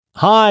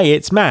Hi,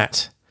 it's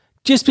Matt.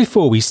 Just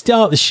before we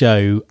start the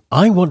show,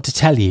 I want to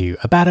tell you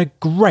about a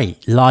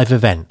great live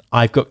event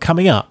I've got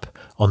coming up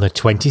on the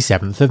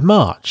 27th of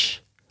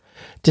March.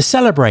 To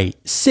celebrate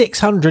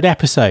 600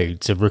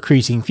 episodes of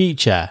Recruiting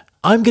Future,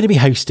 I'm going to be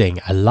hosting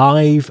a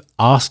live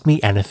Ask Me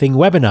Anything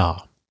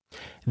webinar.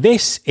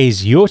 This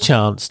is your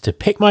chance to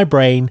pick my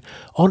brain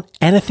on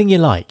anything you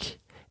like,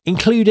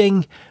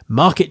 including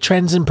market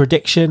trends and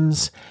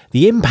predictions,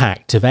 the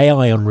impact of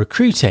AI on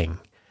recruiting,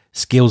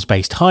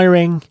 skills-based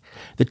hiring,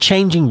 the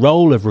changing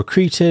role of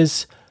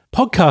recruiters,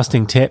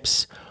 podcasting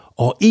tips,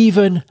 or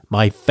even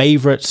my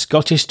favourite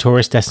Scottish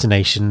tourist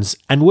destinations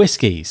and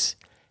whiskies.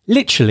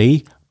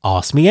 Literally,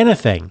 ask me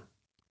anything.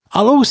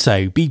 I'll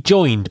also be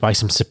joined by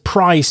some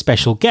surprise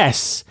special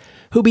guests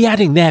who'll be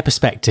adding their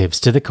perspectives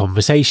to the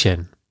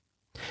conversation.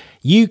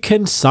 You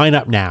can sign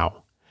up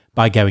now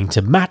by going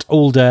to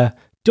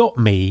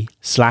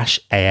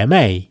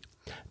mattalder.me/AMA.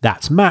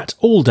 That's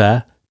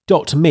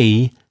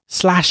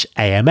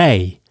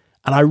mattalder.me/AMA.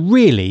 And I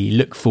really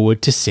look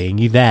forward to seeing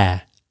you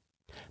there.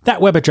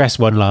 That web address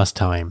one last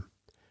time,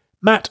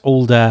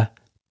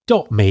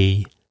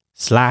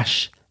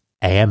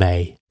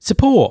 mattalder.me/AMA.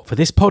 Support for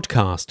this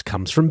podcast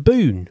comes from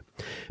Boon.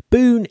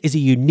 Boon is a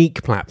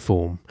unique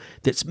platform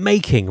that's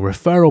making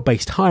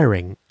referral-based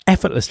hiring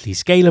effortlessly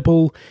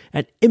scalable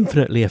and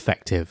infinitely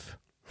effective.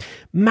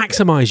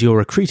 Maximize your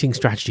recruiting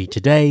strategy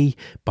today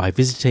by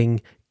visiting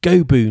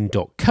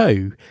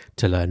goboon.co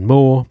to learn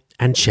more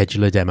and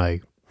schedule a demo.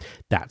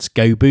 That's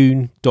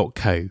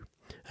goboon.co,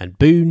 and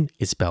Boon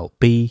is spelled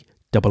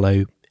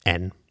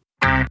B-O-O-N.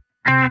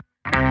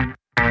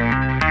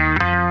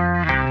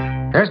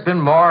 There's been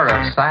more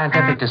of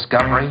scientific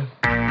discovery,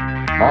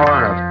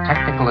 more of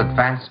technical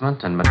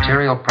advancement and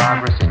material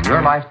progress in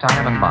your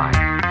lifetime and mine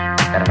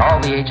than in all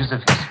the ages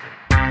of history.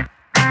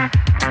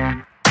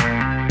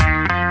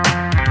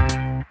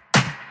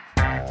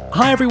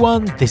 Hi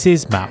everyone, this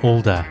is Matt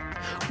Alder.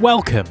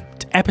 Welcome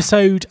to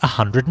episode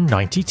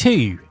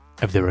 192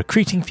 of the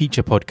Recruiting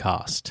Future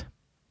podcast.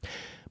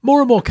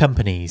 More and more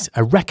companies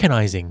are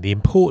recognizing the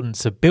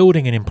importance of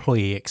building an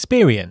employee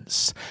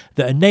experience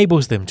that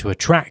enables them to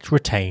attract,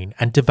 retain,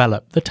 and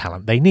develop the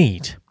talent they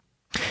need.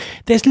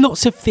 There's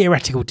lots of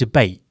theoretical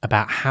debate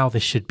about how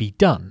this should be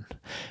done,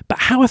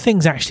 but how are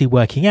things actually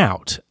working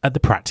out at the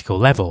practical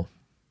level?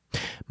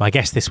 My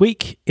guest this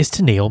week is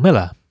Tonille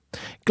Miller,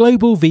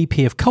 Global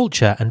VP of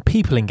Culture and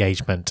People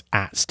Engagement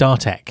at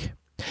Startek.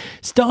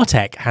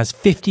 Startek has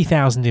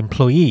 50,000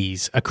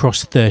 employees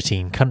across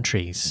 13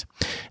 countries.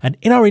 And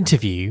in our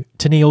interview,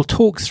 Tonille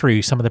talks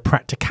through some of the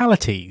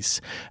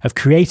practicalities of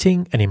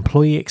creating an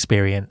employee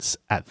experience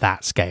at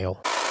that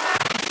scale.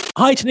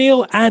 Hi,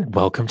 Tonille, and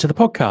welcome to the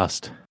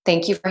podcast.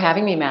 Thank you for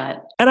having me,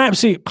 Matt. An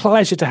absolute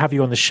pleasure to have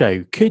you on the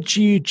show. Could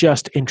you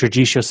just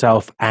introduce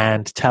yourself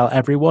and tell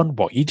everyone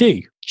what you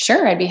do?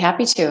 Sure, I'd be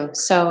happy to.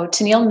 So,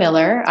 Tonille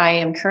Miller, I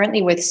am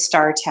currently with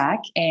Startek,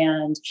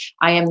 and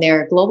I am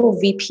their Global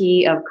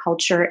VP of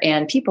Culture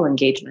and People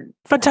Engagement.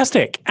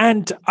 Fantastic.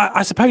 And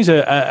I suppose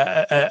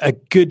a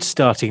good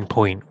starting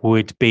point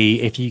would be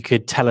if you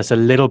could tell us a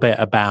little bit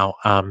about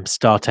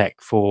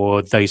Startek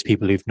for those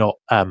people who've not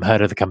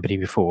heard of the company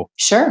before.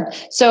 Sure.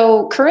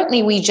 So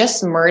currently we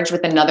just merged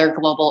with another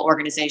global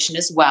organization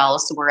as well.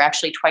 So we're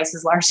actually twice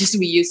as large as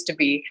we used to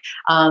be.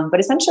 But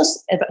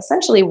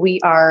essentially we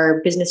are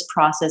business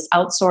process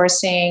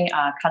outsourcing,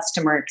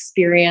 customer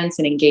experience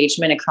and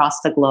engagement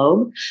across the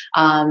globe.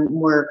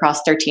 We're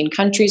across 13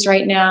 countries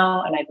right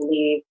now, and I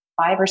believe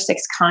 5 or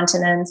 6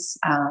 continents.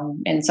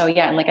 And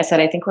like I said,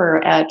 I think we're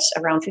at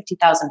around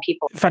 50,000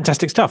 people.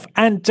 Fantastic stuff.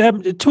 And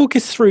talk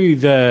us through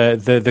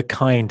the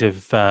kind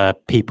of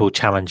people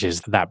challenges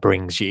that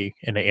brings you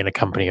in a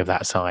company of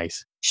that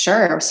size.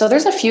 Sure. So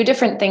there's a few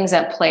different things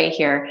at play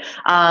here.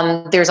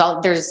 There's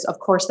of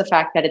course the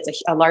fact that it's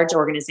a large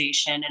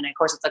organization, and of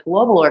course it's a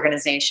global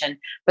organization.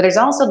 But there's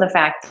also the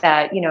fact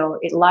that a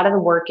lot of the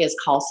work is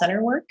call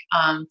center work,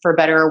 for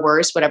better or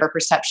worse, whatever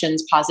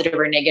perceptions, positive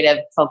or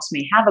negative, folks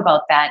may have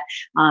about that.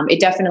 It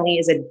definitely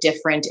is a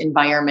different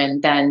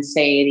environment than,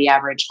 say, the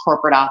average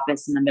corporate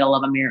office in the middle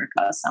of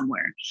America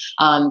somewhere.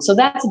 So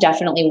that's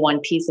definitely one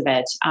piece of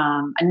it.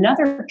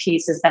 Another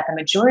piece is that the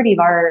majority of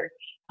our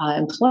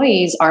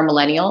employees are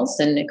millennials.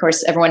 And of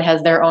course, everyone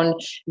has their own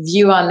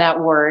view on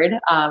that word.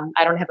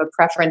 I don't have a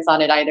preference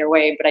on it either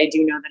way, but I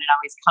do know that it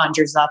always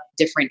conjures up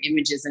different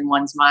images in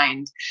one's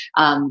mind.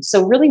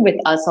 So really with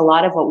us, a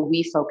lot of what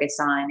we focus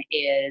on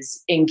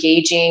is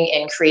engaging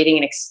and creating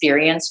an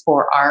experience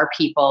for our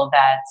people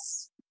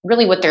that's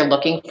really what they're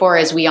looking for.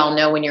 As we all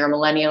know, when you're a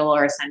millennial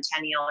or a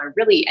centennial or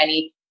really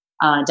any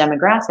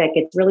demographic,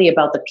 it's really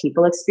about the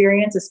people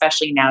experience,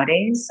 especially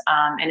nowadays.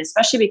 And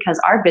especially because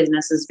our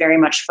business is very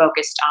much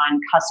focused on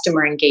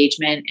customer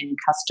engagement and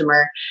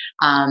customer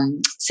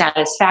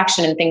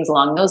satisfaction and things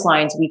along those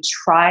lines. We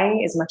try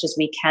as much as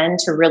we can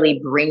to really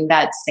bring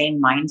that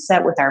same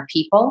mindset with our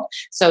people.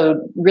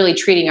 So really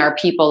treating our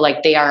people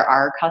like they are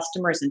our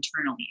customers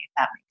internally, if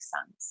that makes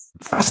sense.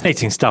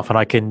 Fascinating stuff, and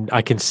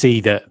I can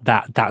see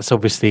that's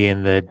obviously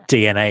in the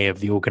DNA of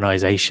the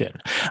organization.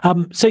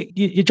 So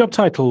your job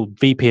title,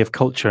 VP of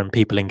Culture and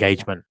People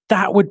Engagement,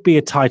 that would be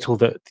a title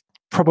that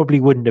probably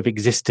wouldn't have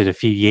existed a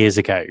few years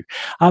ago.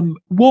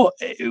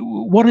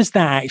 What does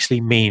that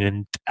actually mean,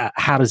 and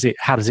how does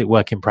it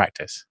work in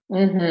practice?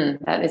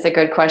 That is a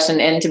good question.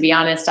 And to be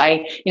honest,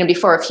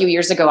 before a few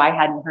years ago, I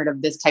hadn't heard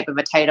of this type of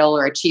a title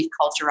or a chief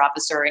culture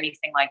officer or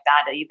anything like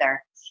that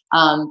either.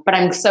 But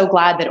I'm so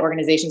glad that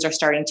organizations are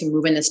starting to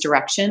move in this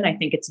direction. I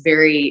think it's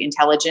very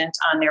intelligent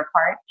on their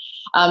part.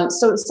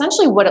 So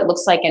essentially what it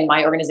looks like in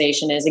my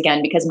organization is,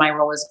 again, because my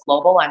role is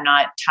global, I'm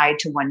not tied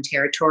to one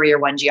territory or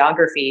one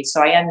geography.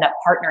 So I end up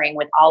partnering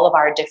with all of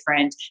our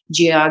different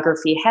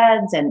geography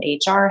heads and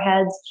HR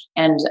heads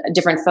and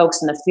different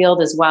folks in the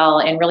field as well,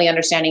 and really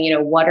understanding,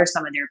 what are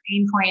some of their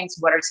pain points,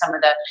 what are some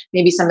of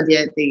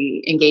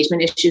the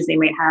engagement issues they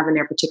may have in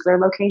their particular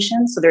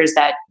location. So there's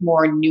that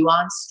more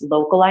nuanced,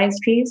 localized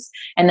piece.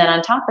 And then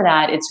on top of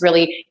that, it's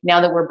really,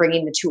 now that we're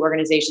bringing the two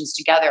organizations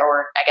together,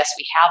 or I guess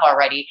we have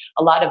already,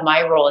 a lot of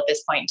my role at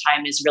this point in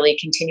time is really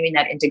continuing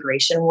that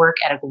integration work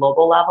at a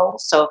global level.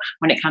 So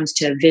when it comes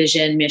to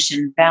vision,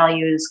 mission,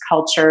 values,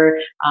 culture,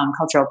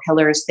 cultural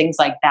pillars, things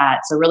like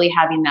that. So really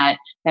having that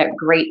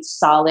great,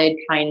 solid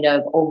kind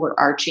of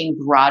overarching,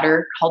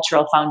 broader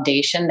cultural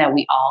foundation that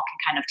we all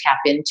can kind of tap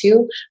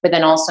into, but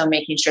then also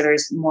making sure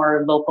there's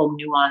more local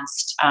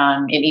nuanced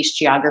in each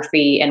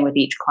geography and with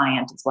each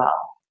client as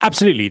well.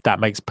 Absolutely.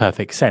 That makes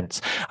perfect sense.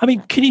 I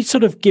mean, can you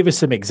sort of give us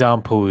some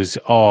examples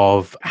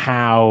of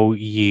how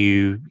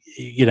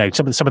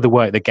some of the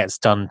work that gets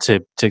done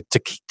to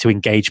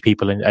engage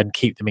people and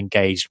keep them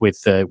engaged with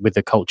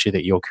the culture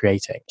that you're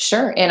creating?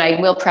 Sure. And I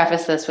will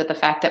preface this with the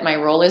fact that my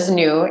role is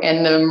new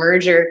and the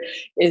merger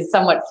is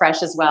somewhat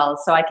fresh as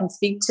well. So I can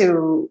speak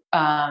to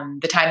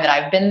the time that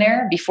I've been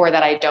there. Before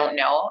that, I don't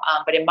know.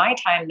 But in my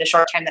time, the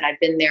short time that I've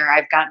been there,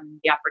 I've gotten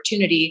the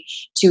opportunity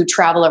to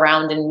travel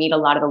around and meet a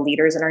lot of the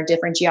leaders in our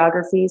different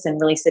geographies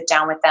and really sit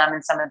down with them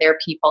and some of their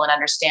people and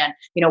understand,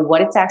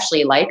 what it's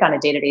actually like on a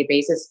day-to-day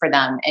basis for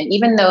them. And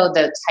even though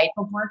the type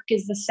of work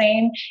is the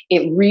same,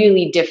 it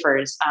really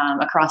differs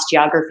across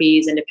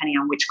geographies and depending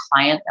on which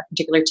client a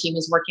particular team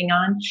is working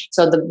on.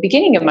 So the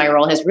beginning of my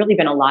role has really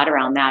been a lot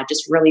around that,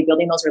 just really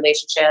building those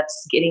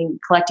relationships,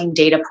 collecting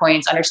data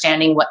points,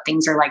 understanding what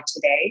things are like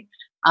today.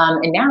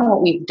 And now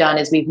what we've done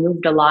is we've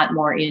moved a lot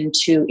more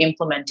into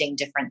implementing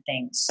different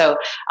things. So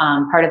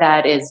part of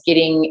that is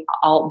getting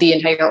the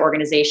entire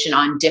organization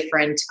on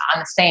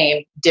the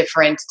same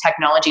different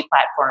technology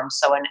platforms.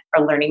 So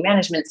a learning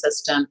management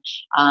system,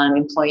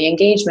 employee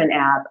engagement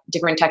app,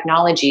 different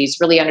technologies,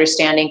 really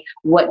understanding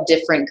what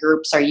different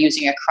groups are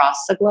using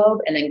across the globe,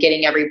 and then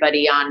getting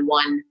everybody on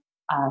one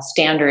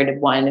standard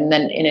one. And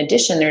then in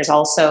addition, there's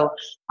also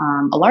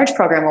a large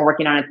program we're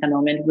working on at the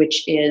moment,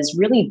 which is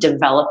really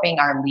developing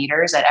our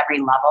leaders at every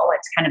level.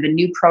 It's kind of a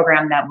new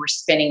program that we're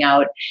spinning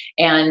out.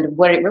 And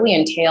what it really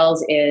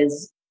entails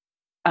is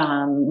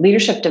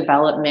leadership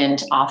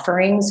development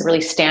offerings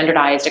really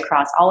standardized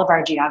across all of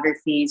our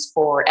geographies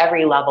for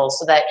every level,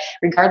 so that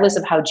regardless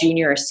of how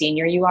junior or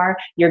senior you are,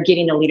 you're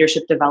getting a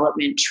leadership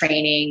development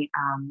training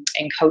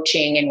and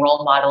coaching and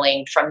role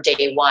modeling from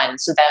day one,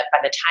 so that by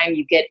the time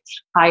you get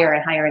higher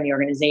and higher in the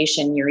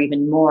organization, you're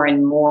even more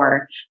and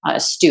more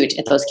astute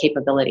at those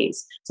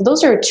capabilities. So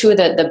those are two of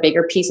the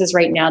bigger pieces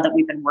right now that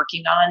we've been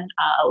working on.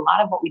 A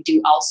lot of what we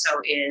do also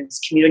is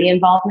community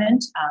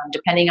involvement.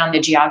 Depending on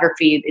the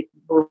geography,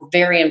 we're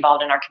very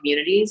involved in our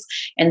communities.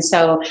 And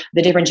so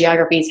the different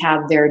geographies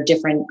have their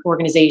different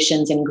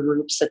organizations and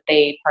groups that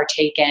they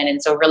partake in. And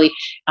so really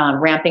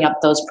ramping up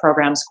those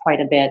programs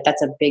quite a bit.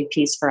 That's a big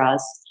piece for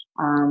us.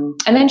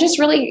 And then just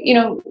really,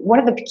 one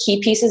of the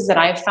key pieces that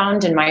I've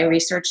found in my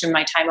research and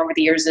my time over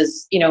the years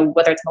is,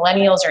 whether it's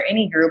millennials or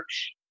any group,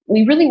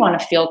 we really want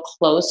to feel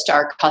close to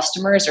our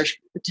customers or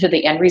to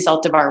the end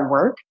result of our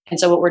work. And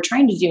so what we're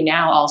trying to do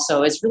now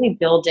also is really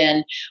build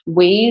in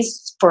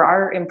ways for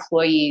our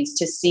employees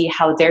to see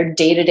how their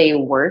day-to-day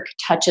work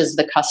touches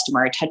the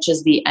customer,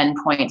 touches the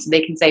endpoint. So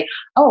they can say,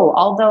 oh,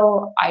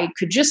 although I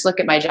could just look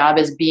at my job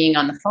as being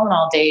on the phone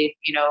all day,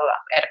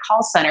 at a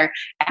call center,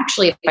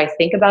 actually, if I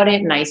think about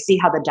it and I see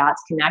how the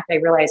dots connect, I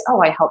realize,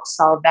 oh, I helped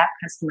solve that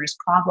customer's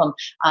problem.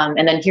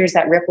 And then here's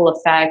that ripple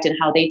effect and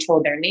how they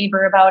told their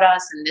neighbor about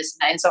us and this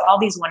and that. And so all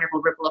these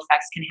wonderful ripple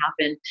effects can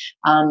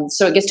happen.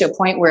 So it gets to a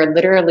point where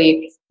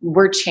literally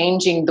we're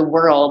changing the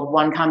world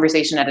one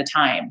conversation at a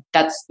time.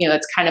 That's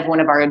kind of one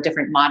of our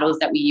different mottos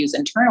that we use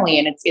internally.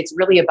 And it's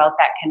really about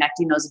that,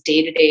 connecting those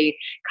day-to-day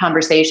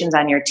conversations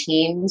on your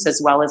teams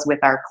as well as with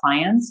our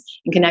clients,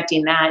 and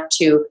connecting that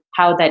to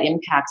how that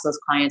impacts those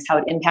clients, how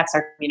it impacts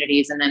our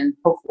communities, and then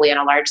hopefully on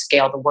a large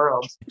scale, the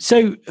world.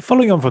 So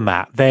following on from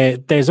that,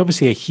 there's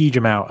obviously a huge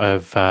amount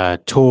of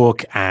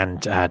talk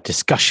and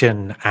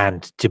discussion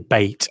and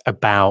debate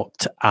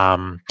about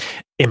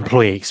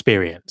employee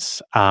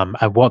experience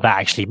and what that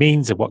actually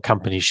means and what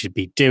companies should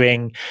be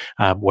doing,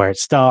 where it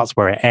starts,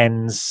 where it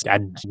ends,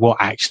 and what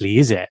actually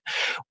is it.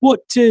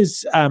 What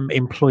does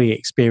employee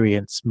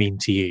experience mean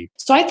to you?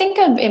 So I think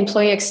of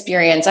employee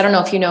experience. I don't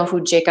know if you know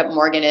who Jacob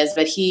Morgan is,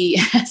 but he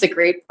has a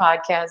great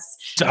podcast.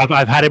 So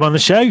I've had him on the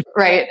show.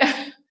 Right.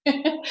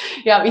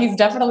 Yeah, he's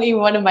definitely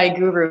one of my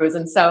gurus.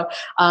 And so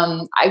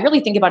I really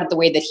think about it the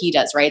way that he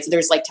does, right? So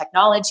there's like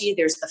technology,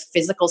 there's the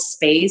physical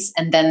space,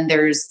 and then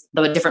there's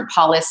the different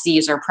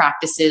policies or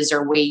practices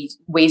or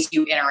ways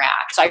you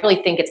interact. So I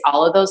really think it's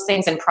all of those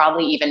things and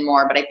probably even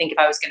more. But I think if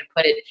I was going to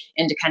put it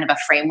into kind of a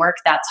framework,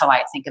 that's how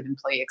I think of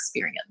employee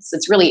experience.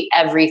 It's really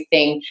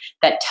everything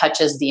that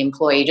touches the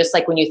employee. Just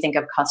like when you think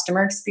of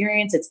customer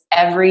experience, it's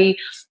every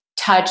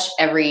touch,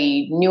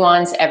 every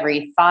nuance,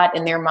 every thought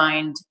in their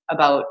mind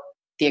about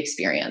the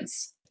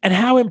experience. And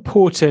how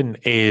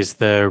important is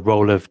the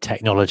role of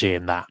technology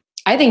in that?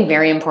 I think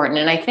very important.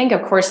 And I think,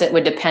 of course, it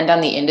would depend on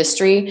the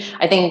industry.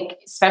 I think,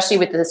 especially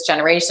with this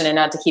generation, and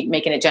not to keep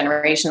making it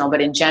generational,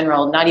 but in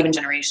general, not even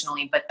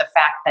generationally, but the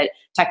fact that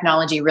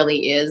technology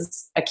really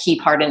is a key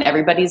part in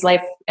everybody's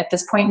life at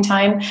this point in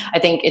time, I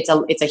think it's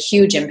a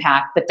huge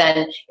impact. But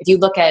then if you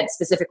look at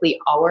specifically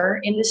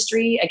our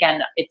industry,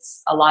 again,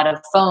 it's a lot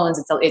of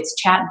phones, it's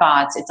chat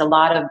bots, it's a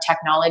lot of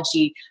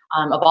technology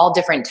of all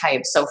different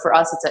types. So for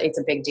us, it's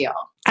a big deal.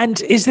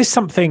 And is this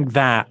something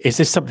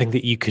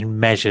that you can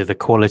measure the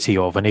quality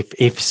of? And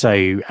if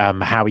so,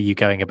 how are you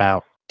going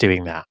about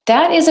doing that?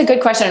 That is a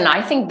good question. And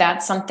I think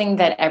that's something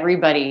that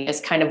everybody is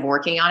kind of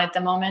working on at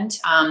the moment.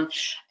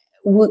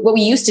 What we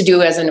used to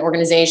do as an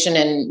organization,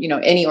 and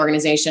any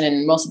organization,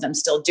 and most of them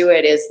still do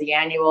it, is the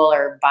annual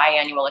or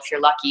biannual, if you're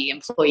lucky,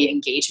 employee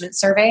engagement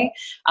survey.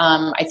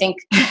 I think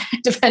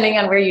depending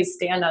on where you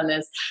stand on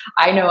this,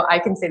 I know I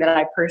can say that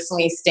I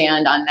personally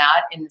stand on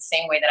that in the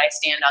same way that I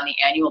stand on the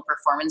annual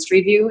performance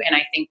review. And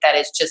I think that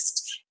is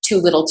just too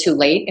little too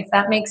late, if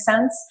that makes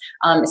sense,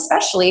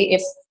 especially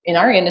if in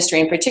our industry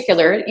in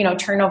particular,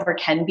 turnover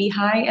can be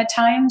high at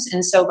times.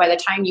 And so by the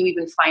time you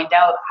even find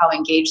out how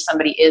engaged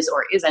somebody is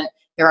or isn't,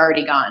 they're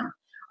already gone.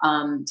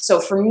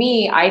 So for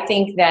me, I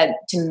think that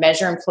to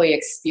measure employee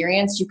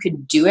experience, you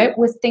could do it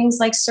with things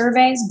like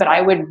surveys, but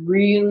I would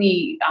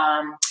really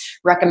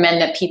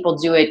recommend that people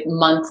do it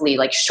monthly,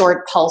 like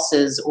short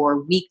pulses,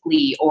 or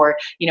weekly, or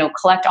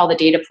collect all the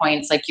data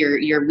points, like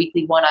your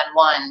weekly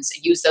one-on-ones,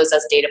 use those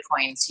as data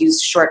points,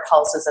 use short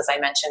pulses, as I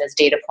mentioned, as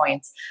data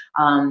points,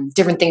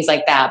 different things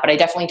like that. But I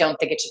definitely don't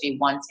think it should be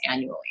once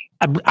annually.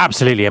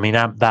 Absolutely. I mean,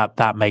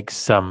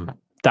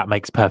 that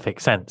makes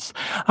perfect sense.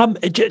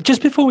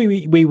 Just before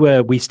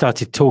we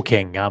started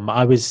talking,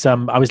 I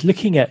was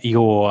looking at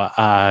your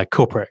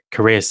corporate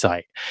career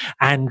site,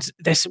 and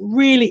there's some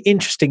really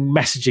interesting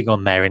messaging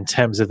on there in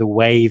terms of the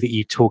way that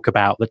you talk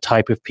about the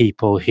type of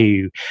people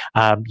who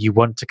you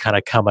want to kind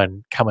of come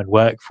and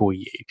work for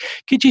you.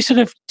 Could you sort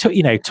of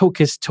talk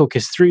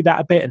us through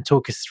that a bit, and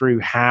talk us through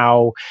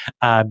how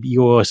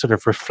you're sort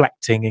of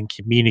reflecting and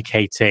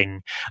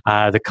communicating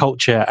the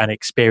culture and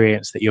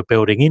experience that you're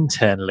building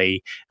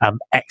internally,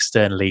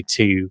 externally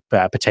to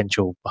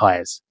potential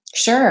hires?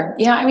 Sure.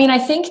 Yeah. I mean, I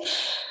think,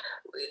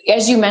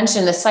 as you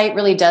mentioned, the site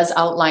really does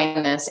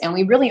outline this, and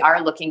we really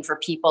are looking for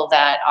people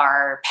that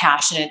are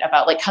passionate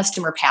about, like,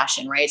 customer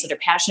passion, right? So they're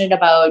passionate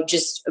about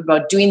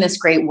doing this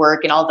great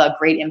work and all the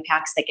great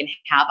impacts they can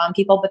have on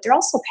people, but they're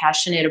also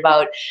passionate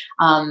about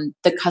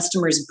the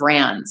customer's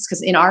brands.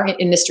 Because in our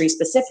industry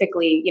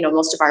specifically,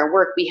 most of our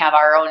work, we have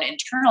our own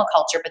internal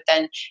culture, but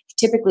then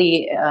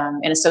typically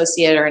an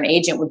associate or an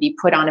agent would be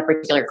put on a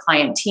particular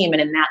client team.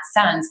 And in that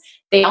sense,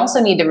 they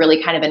also need to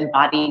really kind of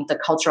embody the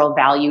cultural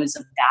values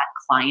of that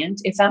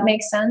client, if that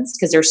makes sense,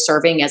 because they're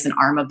serving as an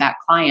arm of that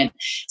client.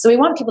 So we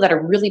want people that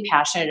are really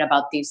passionate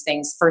about these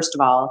things, first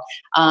of all.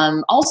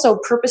 Also,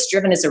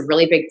 purpose-driven is a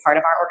really big part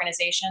of our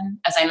organization.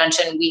 As I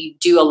mentioned, we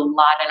do a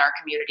lot in our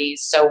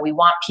communities. So we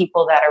want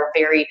people that are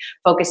very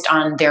focused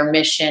on their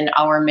mission,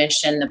 our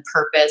mission, the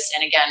purpose.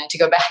 And again, to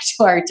go back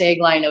to our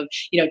tagline of,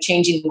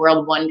 changing the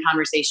world one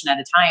conversation at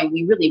a time,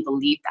 we really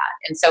believe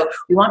that. And so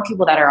we want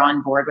people that are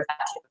on board with that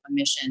type of a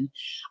mission.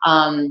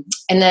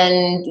 And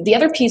then the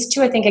other piece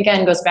too, I think,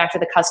 again, goes back to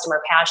the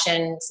customer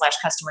passion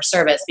 / customer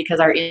service, because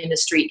our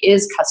industry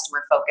is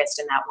customer focused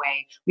in that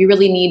way. We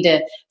really need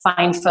to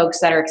find folks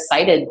that are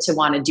excited to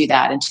want to do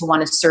that and to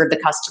want to serve the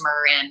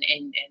customer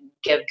and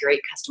give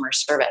great customer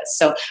service.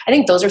 So I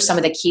think those are some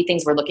of the key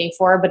things we're looking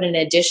for. But in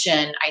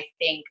addition, I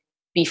think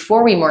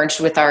before we merged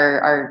with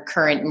our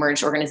current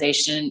merged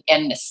organization,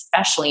 and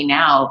especially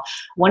now,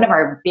 one of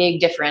our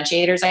big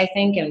differentiators, I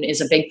think, and is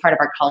a big part of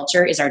our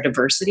culture, is our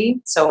diversity.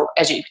 So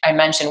as I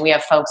mentioned, we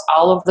have folks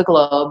all over the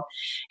globe,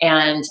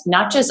 and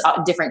not just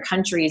different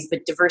countries,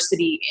 but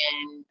diversity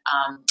in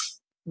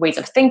ways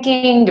of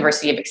thinking,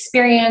 diversity of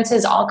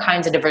experiences, all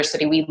kinds of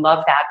diversity. We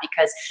love that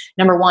because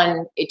number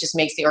one, it just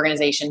makes the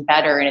organization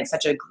better and it's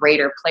such a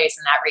greater place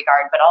in that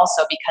regard. But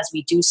also because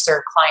we do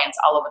serve clients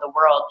all over the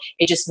world,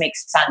 it just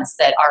makes sense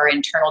that our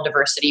internal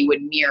diversity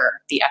would mirror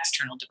the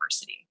external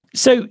diversity.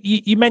 So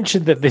you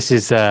mentioned that this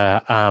is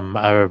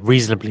a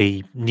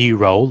reasonably new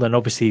role, and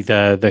obviously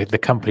the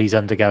company's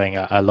undergoing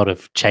a lot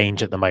of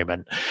change at the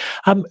moment.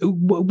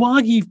 While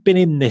you've been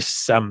in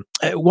this,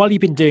 while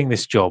you've been doing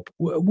this job,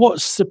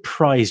 what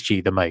surprised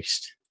you the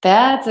most?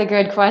 That's a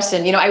good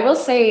question. You know, I will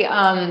say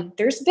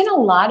there's been a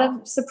lot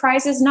of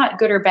surprises, not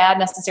good or bad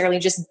necessarily,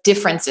 just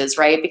differences,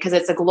 right? Because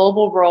it's a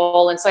global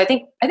role. And so I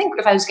think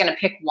if I was going to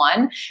pick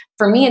one,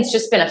 for me, it's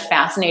just been a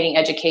fascinating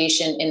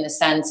education in the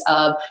sense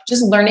of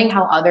just learning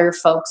how other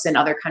folks in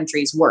other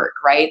countries work,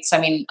 right? So, I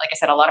mean, like I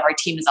said, a lot of our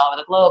team is all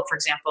over the globe. For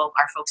example,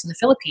 our folks in the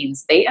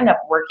Philippines, they end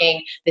up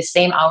working the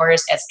same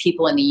hours as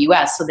people in the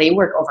US. So they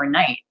work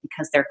overnight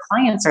because their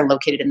clients are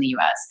located in the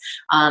US.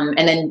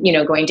 And then, you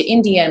know, going to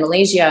India and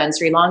Malaysia and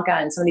Sri Lanka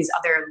and some of these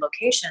other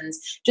locations,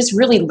 just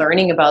really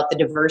learning about the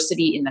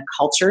diversity in the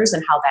cultures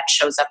and how that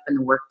shows up in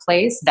the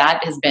workplace.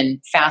 That has been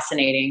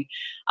fascinating.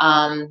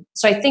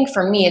 So I think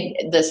for me,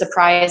 the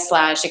surprise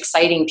 /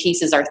 exciting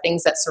pieces are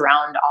things that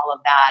surround all of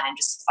that and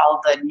just all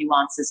of the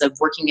nuances of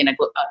working in a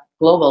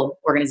global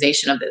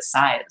organization of this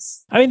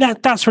size. I mean,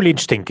 that's really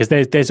interesting because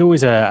there's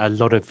always a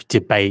lot of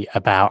debate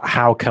about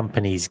how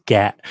companies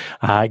get,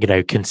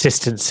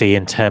 consistency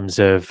in terms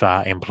of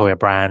employer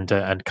brand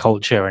and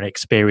culture and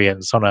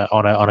experience on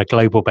a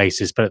global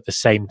basis, but at the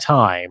same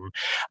time,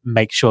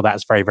 make sure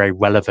that's very, very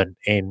relevant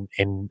in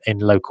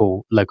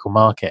local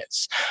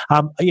markets.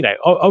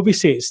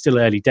 Obviously it's still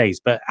early days,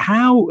 but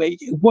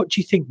what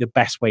do you think the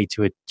best way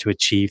to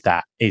achieve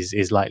that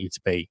is likely to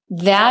be?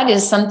 That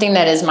is something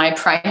that is my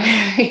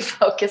primary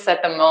focus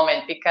at the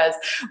moment because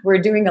we're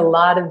doing a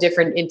lot of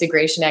different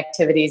integration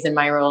activities in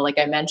my role, like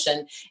I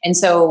mentioned. And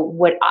so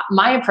what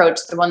my approach,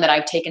 the one that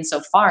I've taken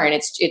so far, and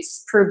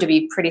it's proved to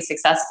be pretty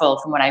successful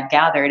from what I've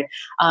gathered,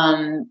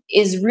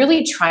 is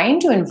really trying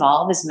to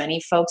involve as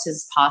many folks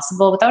as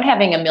possible without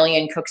having a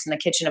million cooks in the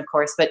kitchen, of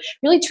course, but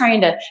really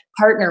trying to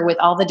partner with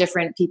all the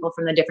different people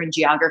from the different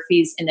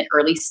geographies in the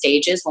early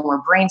stages when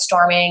we're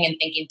brainstorming and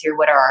thinking through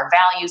what are our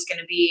values going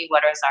to be,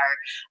 what is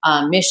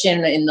our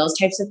mission and those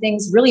types of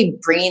things, really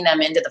bringing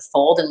them into the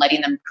fold and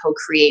letting them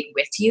co-create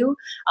with you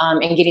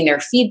and getting their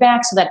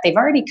feedback so that they've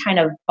already kind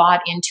of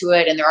bought into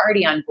it and they're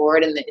already on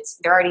board and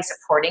they're already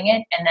supporting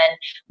it. And then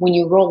when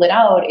you roll it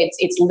out,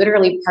 it's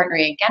literally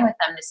partnering again with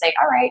them to say,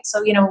 all right,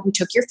 so, we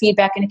took your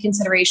feedback into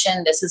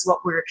consideration. This is what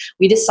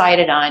we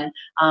decided on,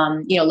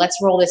 let's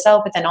roll this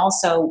out, but then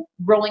also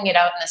rolling it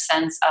out in the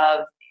sense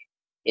of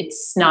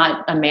it's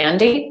not a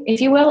mandate, if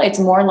you will. It's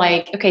more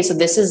like, okay, so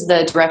this is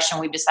the direction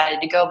we've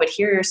decided to go, but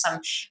here are some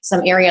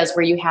areas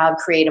where you have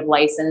creative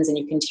license and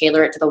you can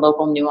tailor it to the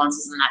local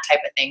nuances and that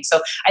type of thing.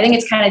 So I think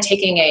it's kind of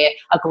taking a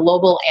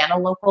global and a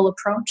local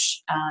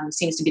approach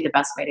seems to be the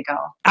best way to go.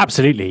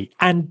 Absolutely.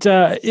 And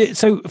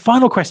so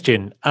final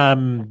question,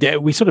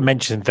 we sort of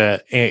mentioned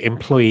that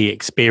employee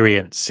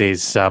experience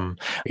is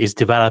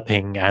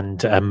developing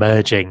and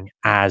emerging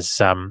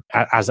as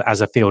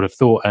a field of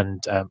thought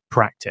and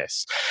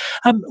practice.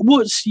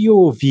 What's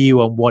your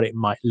view on what it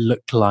might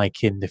look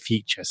like in the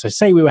future? So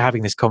say we were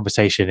having this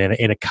conversation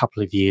in a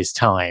couple of years'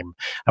 time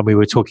and we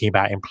were talking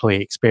about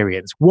employee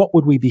experience. What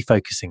would we be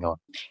focusing on?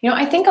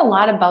 I think a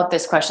lot about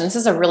this question. This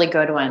is a really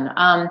good one.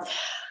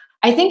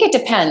 I think it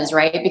depends,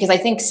 right? Because I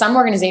think some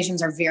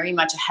organizations are very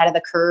much ahead of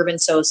the curve.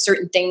 And so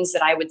certain things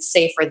that I would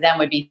say for them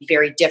would be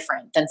very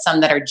different than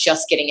some that are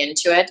just getting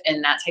into it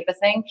and that type of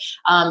thing.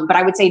 But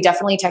I would say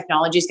definitely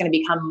technology is going to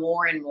become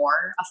more and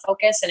more a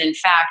focus. And in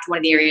fact, one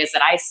of the areas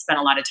that I spent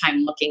a lot of time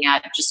looking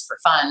at just for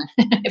fun,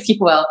 if you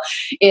will,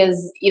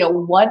 is,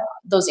 what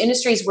those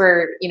industries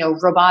where,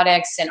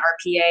 robotics and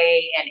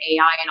RPA and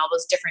AI and all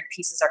those different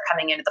pieces are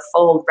coming into the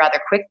fold rather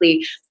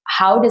quickly.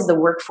 How does the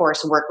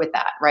workforce work with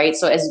that, right?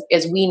 So as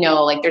we know,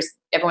 like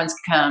everyone's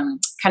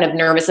kind of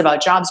nervous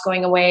about jobs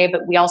going away,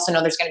 but we also know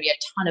there's going to be a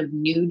ton of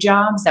new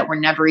jobs that were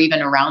never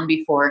even around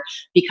before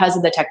because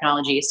of the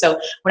technology. So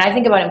when I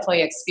think about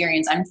employee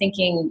experience, I'm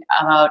thinking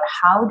about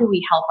how do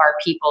we help our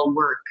people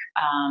work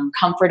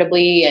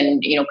comfortably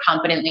and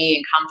competently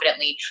and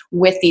confidently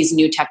with these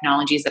new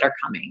technologies that are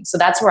coming. So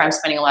that's where I'm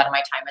spending a lot of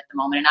my time at the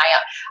moment. And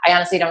I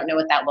honestly don't know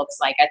what that looks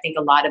like. I think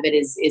a lot of it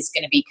is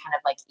going to be kind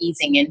of like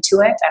easing into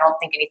it. I don't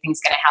think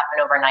anything's going to happen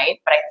overnight,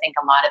 but I think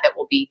a lot of it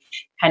will be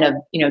kind of,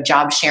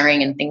 job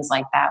sharing and things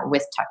like that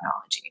with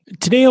technology.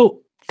 Tonille,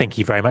 thank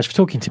you very much for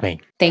talking to me.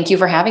 Thank you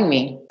for having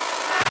me.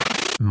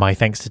 My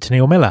thanks to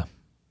Tonille Miller.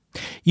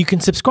 You can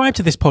subscribe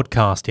to this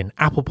podcast in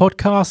Apple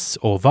Podcasts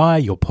or via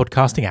your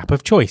podcasting app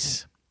of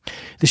choice.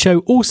 The show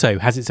also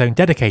has its own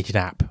dedicated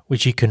app,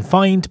 which you can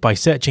find by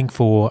searching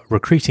for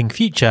Recruiting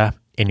Future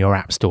in your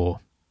app store.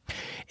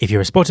 If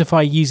you're a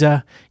Spotify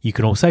user, you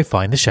can also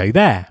find the show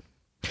there.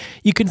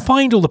 You can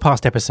find all the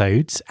past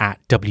episodes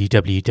at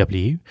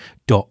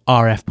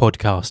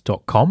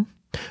www.rfpodcast.com.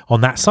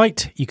 On that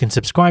site, you can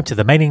subscribe to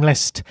the mailing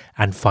list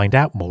and find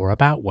out more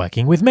about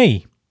working with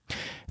me.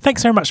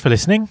 Thanks very much for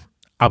listening.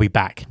 I'll be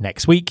back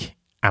next week,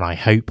 and I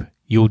hope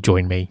you'll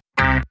join me.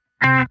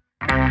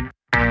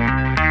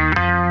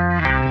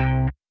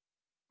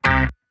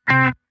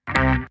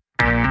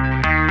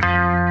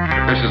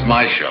 This is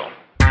my show.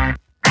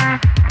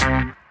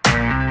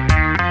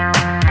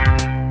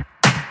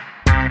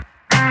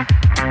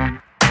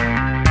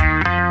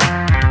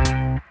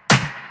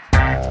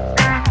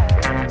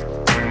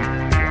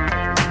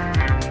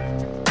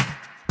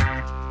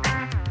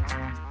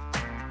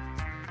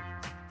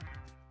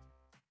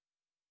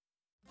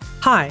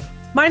 Hi,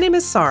 my name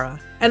is Sarah,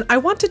 and I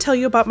want to tell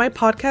you about my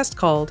podcast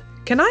called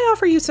Can I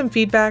Offer You Some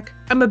Feedback?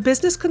 I'm a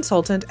business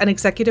consultant and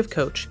executive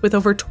coach with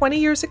over 20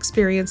 years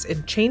experience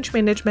in change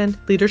management,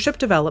 leadership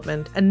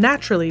development, and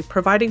naturally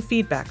providing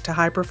feedback to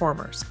high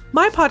performers.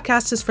 My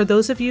podcast is for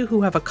those of you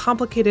who have a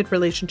complicated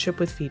relationship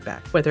with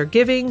feedback, whether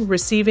giving,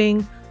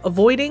 receiving,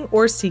 avoiding,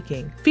 or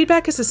seeking.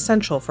 Feedback is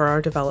essential for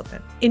our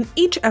development. In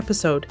each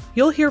episode,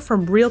 you'll hear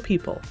from real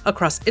people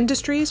across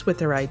industries with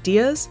their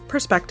ideas,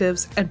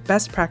 perspectives, and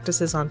best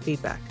practices on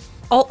feedback.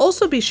 I'll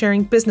also be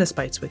sharing business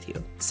bites with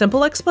you,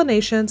 simple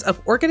explanations of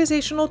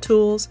organizational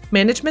tools,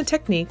 management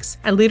techniques,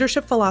 and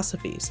leadership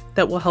philosophies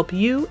that will help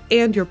you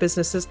and your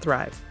businesses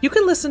thrive. You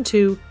can listen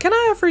to Can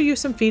I Offer You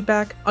Some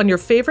Feedback on your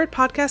favorite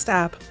podcast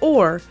app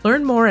or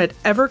learn more at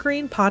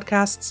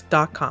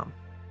evergreenpodcasts.com.